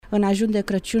În ajun de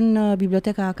Crăciun,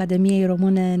 Biblioteca Academiei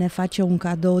Române ne face un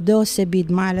cadou deosebit,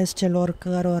 mai ales celor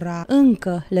cărora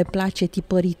încă le place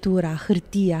tipăritura,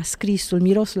 hârtia, scrisul,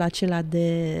 mirosul acela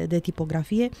de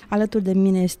tipografie. Alături de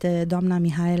mine este doamna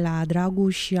Mihaela Dragu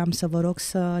și am să vă rog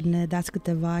să ne dați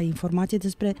câteva informații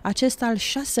despre acest al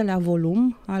 6-lea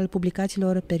volum al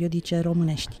publicațiilor periodice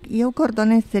românești. Eu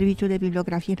coordonez Serviciul de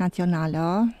Bibliografie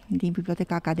Națională din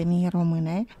Biblioteca Academiei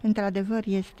Române. Într-adevăr,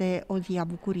 este o zi a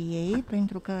bucuriei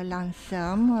pentru că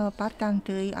lansăm partea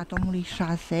 1 a tomului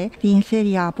 6 din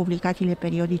seria Publicațiile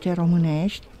periodice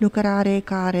românești, lucrare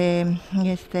care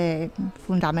este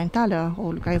fundamentală,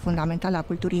 o lucrare fundamentală a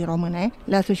culturii române.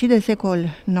 La sfârșit de secol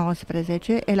XIX,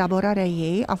 elaborarea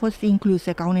ei a fost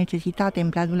inclusă ca o necesitate în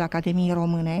Planul Academiei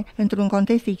Române, într-un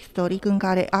context istoric în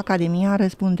care Academia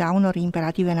răspundea unor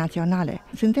imperative naționale.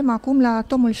 Suntem acum la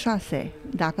tomul 6.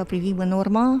 Dacă privim în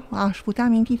urmă, aș putea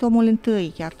aminti tomul 1,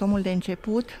 chiar tomul de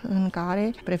început, în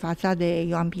care, prefațat de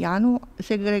Ioan Bianu,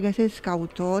 se regăsesc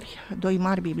autori, doi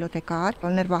mari bibliotecari,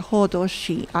 Nerva Hodoș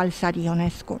și Alsari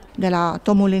Ionescu. De la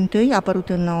tomul 1, apărut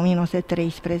în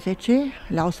 1913,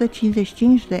 la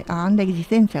 155 de ani de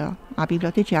existență a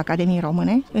Bibliotecii Academiei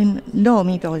Române, în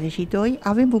 2022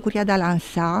 avem bucuria de a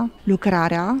lansa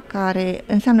lucrarea care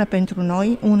înseamnă pentru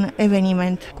noi un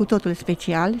eveniment cu totul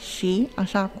special și,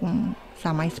 așa cum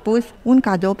s-a mai spus, un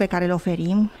cadou pe care îl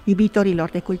oferim iubitorilor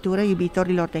de cultură,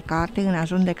 iubitorilor de carte în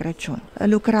ajun de Crăciun.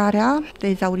 Lucrarea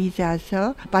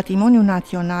tezaurizează patrimoniul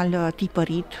național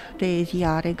tipărit de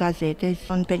ziare, gazete,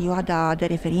 în perioada de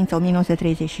referință 1936-1944,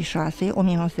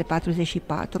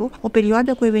 o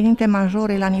perioadă cu evenimente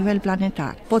majore la nivel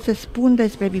planetar. Pot să spun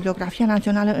despre bibliografia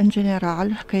națională în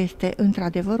general că este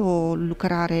într-adevăr o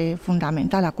lucrare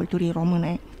fundamentală a culturii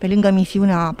române, pe lângă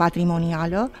misiunea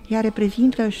patrimonială, ea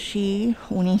reprezintă și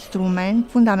un instrument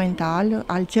fundamental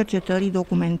al cercetării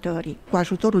documentării. Cu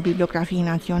ajutorul Bibliografiei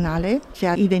Naționale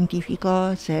se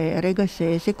identifică, se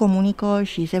regăsesc, se comunică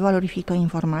și se valorifică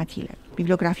informațiile.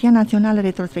 Bibliografia Națională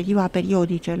retrospectivă a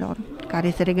periodicelor,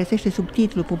 care se regăsește sub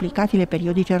titlul Publicațiile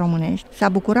periodice românești, s-a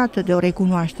bucurat de o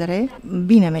recunoaștere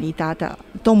bine meritată.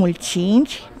 Tomul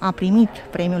 5 a primit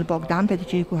premiul Bogdan pe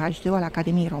Cercul HD al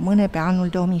Academiei Române pe anul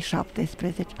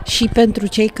 2017. Și pentru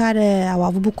cei care au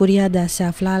avut bucuria de a se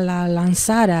afla la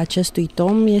lansarea acestui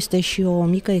tom, este și o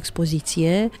mică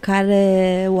expoziție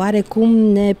care oarecum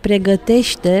ne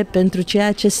pregătește pentru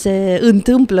ceea ce se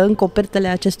întâmplă în copertele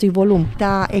acestui volum.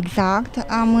 Da, exact.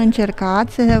 Am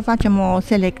încercat să facem o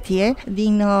selecție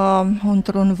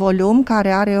într-un volum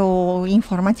care are o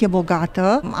informație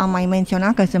bogată. Am mai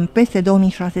menționat că sunt peste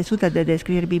 2600 de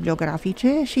descrieri bibliografice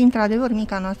și, într-adevăr,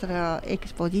 mica noastră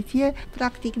expoziție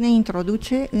practic ne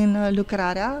introduce în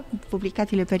lucrarea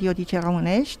Publicațiile periodice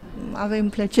românești. Avem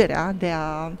plăcerea de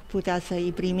a putea să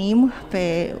îi primim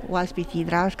pe oaspeții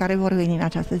dragi care vor veni în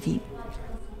această zi.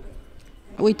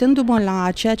 Uitându-mă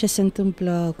la ceea ce se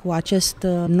întâmplă cu acest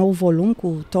nou volum,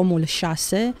 cu tomul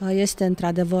 6, este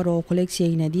într-adevăr o colecție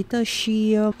inedită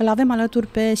și îl avem alături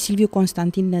pe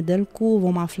Silviu-Constantin Nedelcu.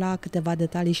 Vom afla câteva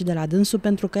detalii și de la dânsul,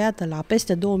 pentru că, iată, la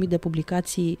peste 2000 de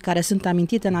publicații care sunt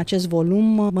amintite în acest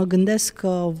volum, mă gândesc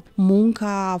că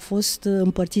munca a fost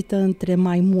împărțită între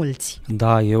mai mulți.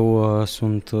 Da, eu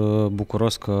sunt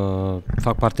bucuros că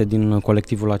fac parte din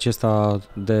colectivul acesta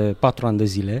de 4 ani de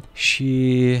zile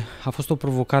și a fost o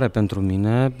provocare pentru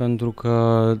mine, pentru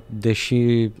că,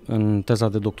 deși în teza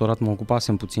de doctorat mă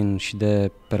ocupasem puțin și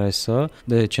de presă,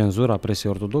 de cenzura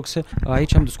presei ortodoxe,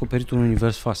 aici am descoperit un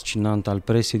univers fascinant al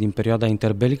presei din perioada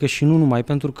interbelică și nu numai,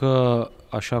 pentru că,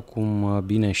 așa cum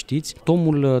bine știți,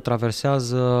 tomul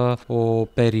traversează o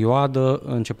perioadă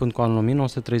începând cu anul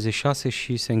 1936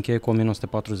 și se încheie cu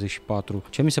 1944.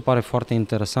 Ce mi se pare foarte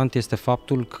interesant este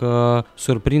faptul că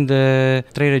surprinde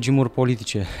 3 regimuri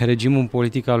politice. Regimul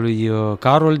politic al lui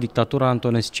Carol, dictatura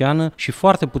antonesciană și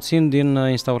foarte puțin din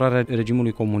instaurarea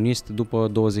regimului comunist după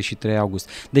 23 august.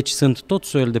 Deci sunt tot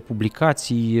soiul de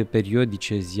publicații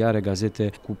periodice, ziare, gazete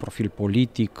cu profil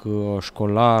politic,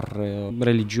 școlar,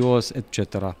 religios, etc.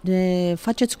 Ne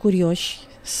faceți curioși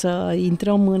să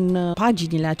intrăm în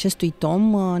paginile acestui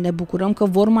tom. Ne bucurăm că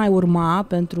vor mai urma,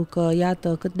 pentru că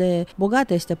iată cât de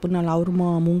bogată este până la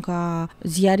urmă munca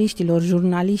ziariștilor,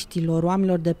 jurnaliștilor,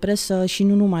 oamenilor de presă și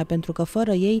nu numai, pentru că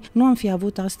fără ei nu am fi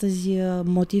avut astăzi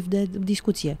motiv de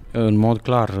discuție. În mod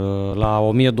clar, la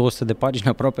 1200 de pagini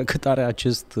aproape cât are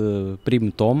acest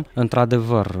prim tom,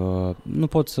 într-adevăr, nu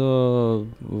pot să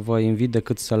vă invit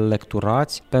decât să-l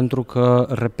lecturați, pentru că,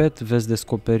 repet, veți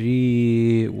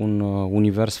descoperi un univers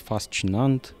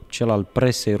fascinant, cel al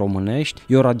presei românești.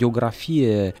 E o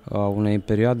radiografie a unei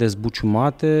perioade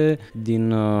zbuciumate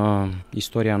din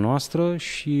istoria noastră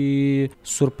și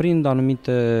surprind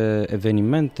anumite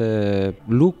evenimente,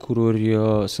 lucruri,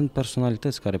 sunt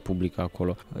personalități care publică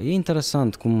acolo. E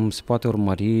interesant cum se poate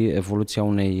urmări evoluția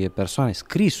unei persoane,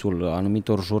 scrisul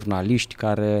anumitor jurnaliști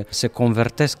care se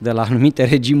convertesc de la anumite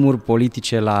regimuri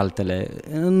politice la altele.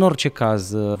 În orice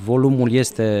caz, volumul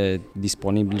este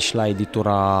disponibil și la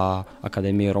editura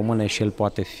Academiei Române și el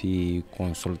poate fi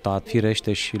consultat,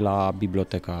 firește, și la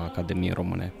Biblioteca Academiei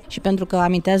Române. Și pentru că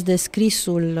aminteați de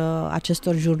scrisul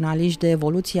acestor jurnaliști, de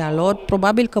evoluția lor,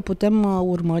 probabil că putem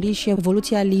urmări și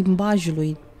evoluția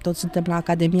limbajului. Toți suntem la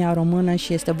Academia Română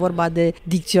și este vorba de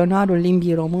dicționarul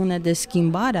limbii române, de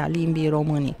schimbarea limbii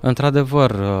române.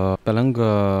 Într-adevăr, pe lângă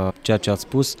ceea ce ați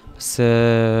spus, se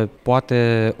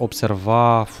poate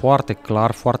observa foarte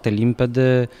clar, foarte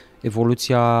limpede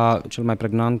evoluția cel mai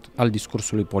pregnant al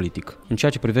discursului politic. În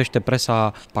ceea ce privește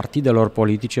presa partidelor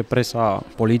politice, presa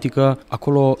politică,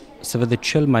 acolo se vede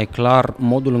cel mai clar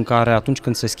modul în care atunci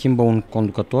când se schimbă un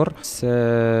conducător, se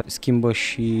schimbă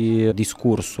și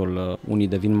discursul. Unii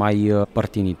devin mai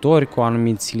părtinitori cu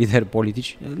anumiți lideri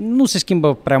politici. Nu se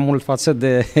schimbă prea mult față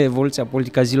de evoluția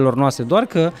politică a zilelor noastre, doar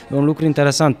că e un lucru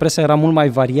interesant. Presa era mult mai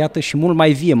variată și mult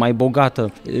mai vie, mai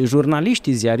bogată.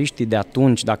 Jurnaliștii, ziariștii de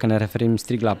atunci, dacă ne referim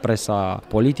strict la presa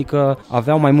politică,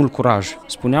 aveau mai mult curaj.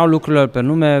 Spuneau lucrurile pe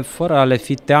nume fără a le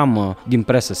fi teamă. Din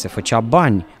presă se făcea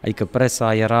bani, adică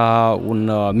presa era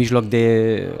un mijloc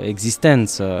de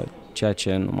existență, ceea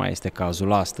ce nu mai este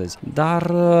cazul astăzi.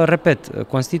 Dar, repet,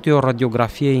 constituie o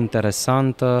radiografie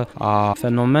interesantă a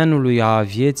fenomenului, a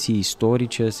vieții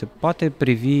istorice, se poate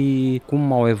privi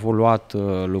cum au evoluat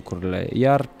lucrurile.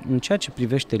 Iar în ceea ce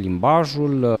privește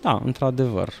limbajul, da,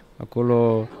 într-adevăr,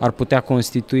 acolo ar putea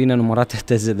constitui nenumărate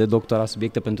teze de doctorat,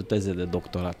 subiecte pentru teze de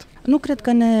doctorat. Nu cred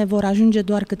că ne vor ajunge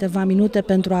doar câteva minute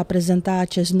pentru a prezenta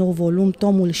acest nou volum,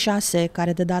 tomul 6,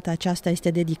 care de data aceasta este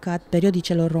dedicat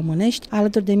periodicelor românești.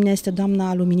 Alături de mine este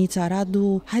doamna Luminita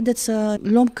Radu. Haideți să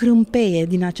luăm crâmpeie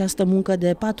din această muncă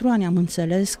de 4 ani, am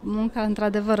înțeles. Munca,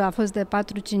 într-adevăr, a fost de 4-5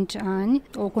 ani.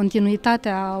 O continuitate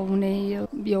a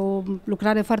e o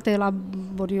lucrare foarte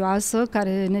laborioasă,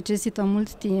 care necesită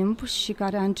mult timp și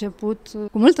care a început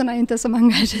cu mult înainte să mă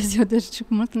angajez eu, deci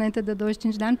cu mult înainte de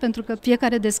 25 de ani, pentru că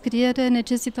fiecare descriere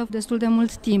necesită destul de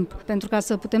mult timp, pentru ca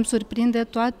să putem surprinde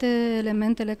toate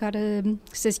elementele care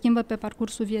se schimbă pe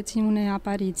parcursul vieții unei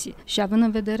apariții. Și având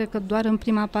în vedere că doar în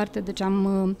prima parte, deci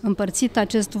am împărțit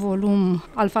acest volum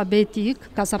alfabetic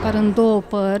ca să apară în 2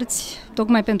 părți,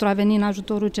 tocmai pentru a veni în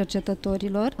ajutorul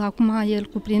cercetătorilor. Acum el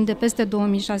cuprinde peste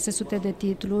 2600 de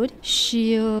titluri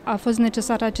și a fost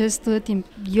necesar acest timp.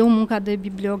 Eu, munca de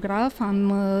bibliograf,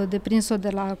 am deprins-o de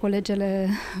la colegele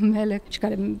mele și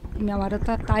care mi-au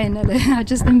arătat tainele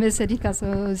acestei meserii, ca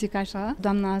să zic așa,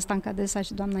 doamna Stanca Desa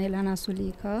și doamna Eleana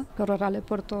Sulică, cărora le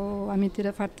port o amintire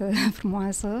foarte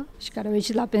frumoasă și care au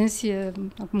ieșit la pensie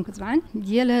acum câțiva ani.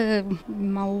 Ele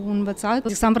m-au învățat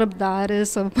să am răbdare,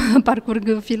 să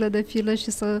parcurg filă de filă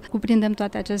și să cuprindem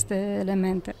toate aceste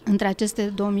elemente. Între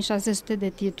aceste 2600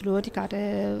 de titluri,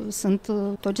 care sunt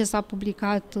tot ce s-a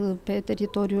publicat pe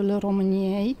teritoriul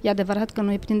României, e adevărat că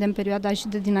noi prindem perioada și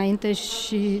de dinainte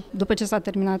și după ce s-a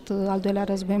terminat al doilea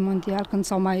război mondial, când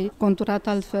s-au mai conturat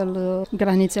altfel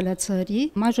granițele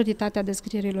țării. Majoritatea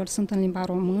descrierilor sunt în limba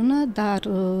română, dar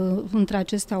între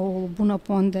acestea o bună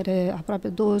pondere, aproape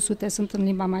 200 sunt în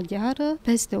limba maghiară,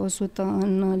 peste 100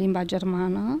 în limba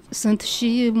germană. Sunt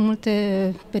și multe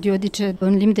periodice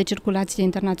în limbi de circulație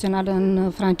internațională,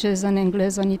 în franceză, în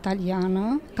engleză, în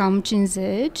italiană, cam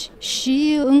 50,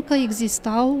 și încă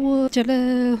existau cele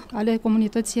ale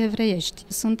comunității evreiești.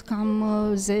 Sunt cam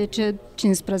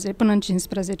 10-15, până în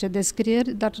 15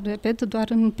 descrieri, dar, repet, doar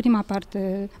în prima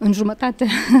parte, în jumătate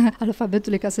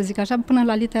alfabetului, ca să zic așa, până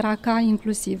la litera K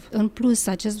inclusiv. În plus,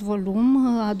 acest volum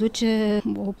aduce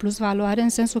o plusvaloare în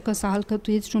sensul că s-a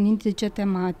alcătuit și un indice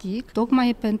tematic,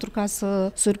 tocmai pentru ca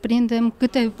să surprindem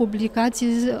câte publicații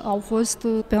au fost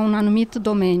pe un anumit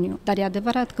domeniu. Dar e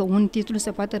adevărat că un titlu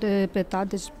se poate repeta,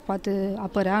 deci poate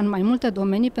apărea în mai multe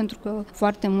domenii, pentru că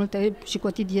foarte multe și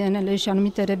cotidienele și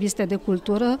anumite reviste de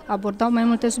cultură abordau mai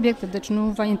multe subiecte, deci nu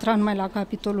va intra numai la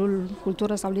capitolul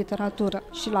cultură sau literatură,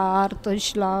 și la artă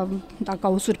și la, dacă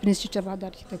au surprins și ceva de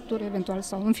arhitectură eventual,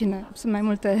 sau în fine, sunt mai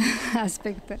multe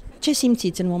aspecte. Ce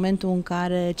simțiți în momentul în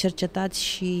care cercetați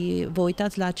și vă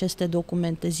uitați la aceste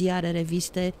documente, ziare,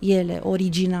 reviste, ele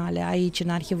originale, aici în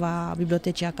arhiva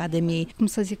Bibliotecii Academiei? Cum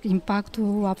să zic,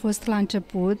 impactul a fost la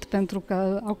început, pentru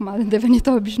că acum a devenit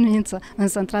o obișnuință,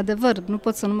 însă într-adevăr Nu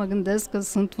pot să nu mă gândesc că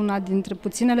sunt una dintre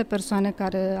puținele persoane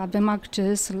care avem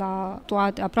acces la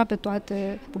aproape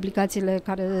toate publicațiile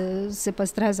care se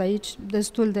păstrează aici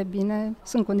destul de bine.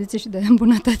 Sunt condiții și de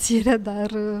îmbunătățire,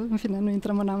 dar în fine nu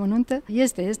intrăm în amănunte.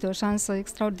 Este o șansă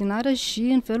extraordinară și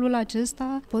în felul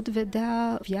acesta pot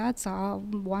vedea viața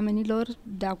oamenilor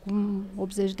de acum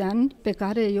 80 de ani, pe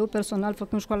care eu personal,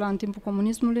 făcând școala în timpul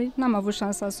comunismului, n-am avut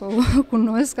șansa să o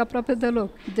cunosc aproape deloc.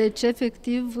 Deci,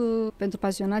 efectiv, pentru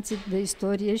pasionații de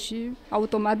istorie și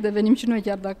automat devenim și noi,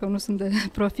 chiar dacă nu sunt de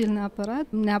profil neapărat,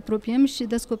 ne apropiem și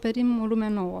descoperim o lume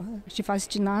nouă și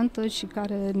fascinantă și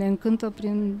care ne încântă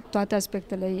prin toate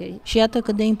aspectele ei. Și iată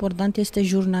cât de important este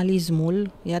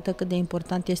jurnalismul, iată cât de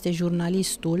important este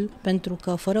jurnalistul, pentru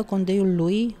că fără condeiul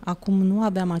lui, acum nu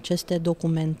aveam aceste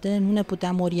documente, nu ne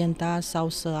puteam orienta sau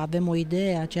să avem o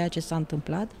idee a ceea ce s-a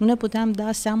întâmplat, nu ne puteam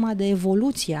da seama de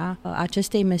evoluția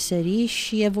acestei meserii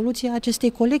și evoluția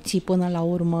acestei colecții până la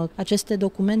urmă. Aceste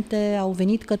documente au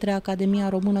venit către Academia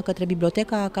Română, către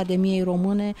Biblioteca Academiei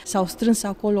Române, s-au strâns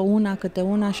acolo una câte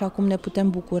una și acum ne putem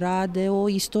bucura de o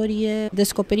istorie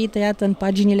descoperită, iată, în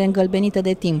paginile îngălbenite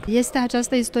de timp. Este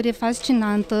această istorie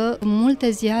fascinantă. Multe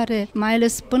ziare, mai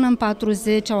ales până în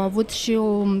 40, au avut și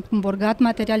un bogat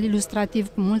material ilustrativ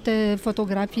cu multe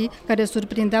fotografii care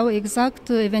surprindeau exact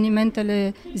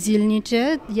evenimentele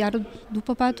zilnice, iar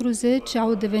după 40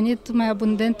 au devenit mai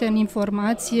abundente în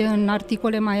informație, în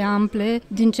articole mai ample,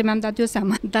 din ce mi-am dat eu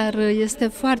seama. Dar este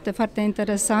foarte, foarte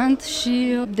interesant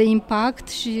și de impact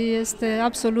și este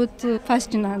absolut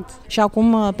fascinant. Și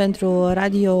acum, pentru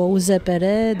Radio UZPR,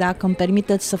 dacă îmi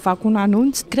permiteți să fac un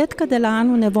anunț, cred că de la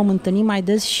anul ne vom întâlni mai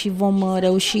des și vom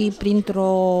reuși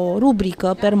printr-o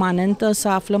rubrică permanentă să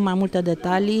aflăm mai multe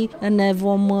detalii. Ne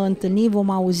vom întâlni, vom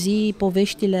auzi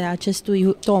poveștile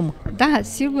acestui tom. Da,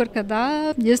 sigur că da.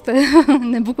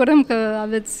 Ne bucurăm că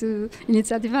aveți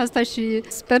inițiativa asta și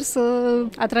sper să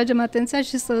atragem atenția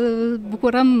și să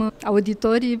bucurăm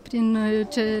auditorii prin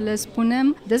ce le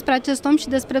spunem despre acest om și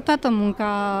despre toată munca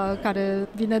care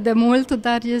vine de mult,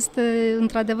 dar este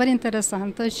într-adevăr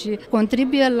interesantă și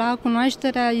contribuie la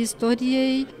cunoașterea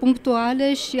istoriei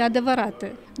punctuale și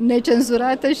adevărate,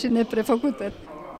 necenzurate și neprefăcute.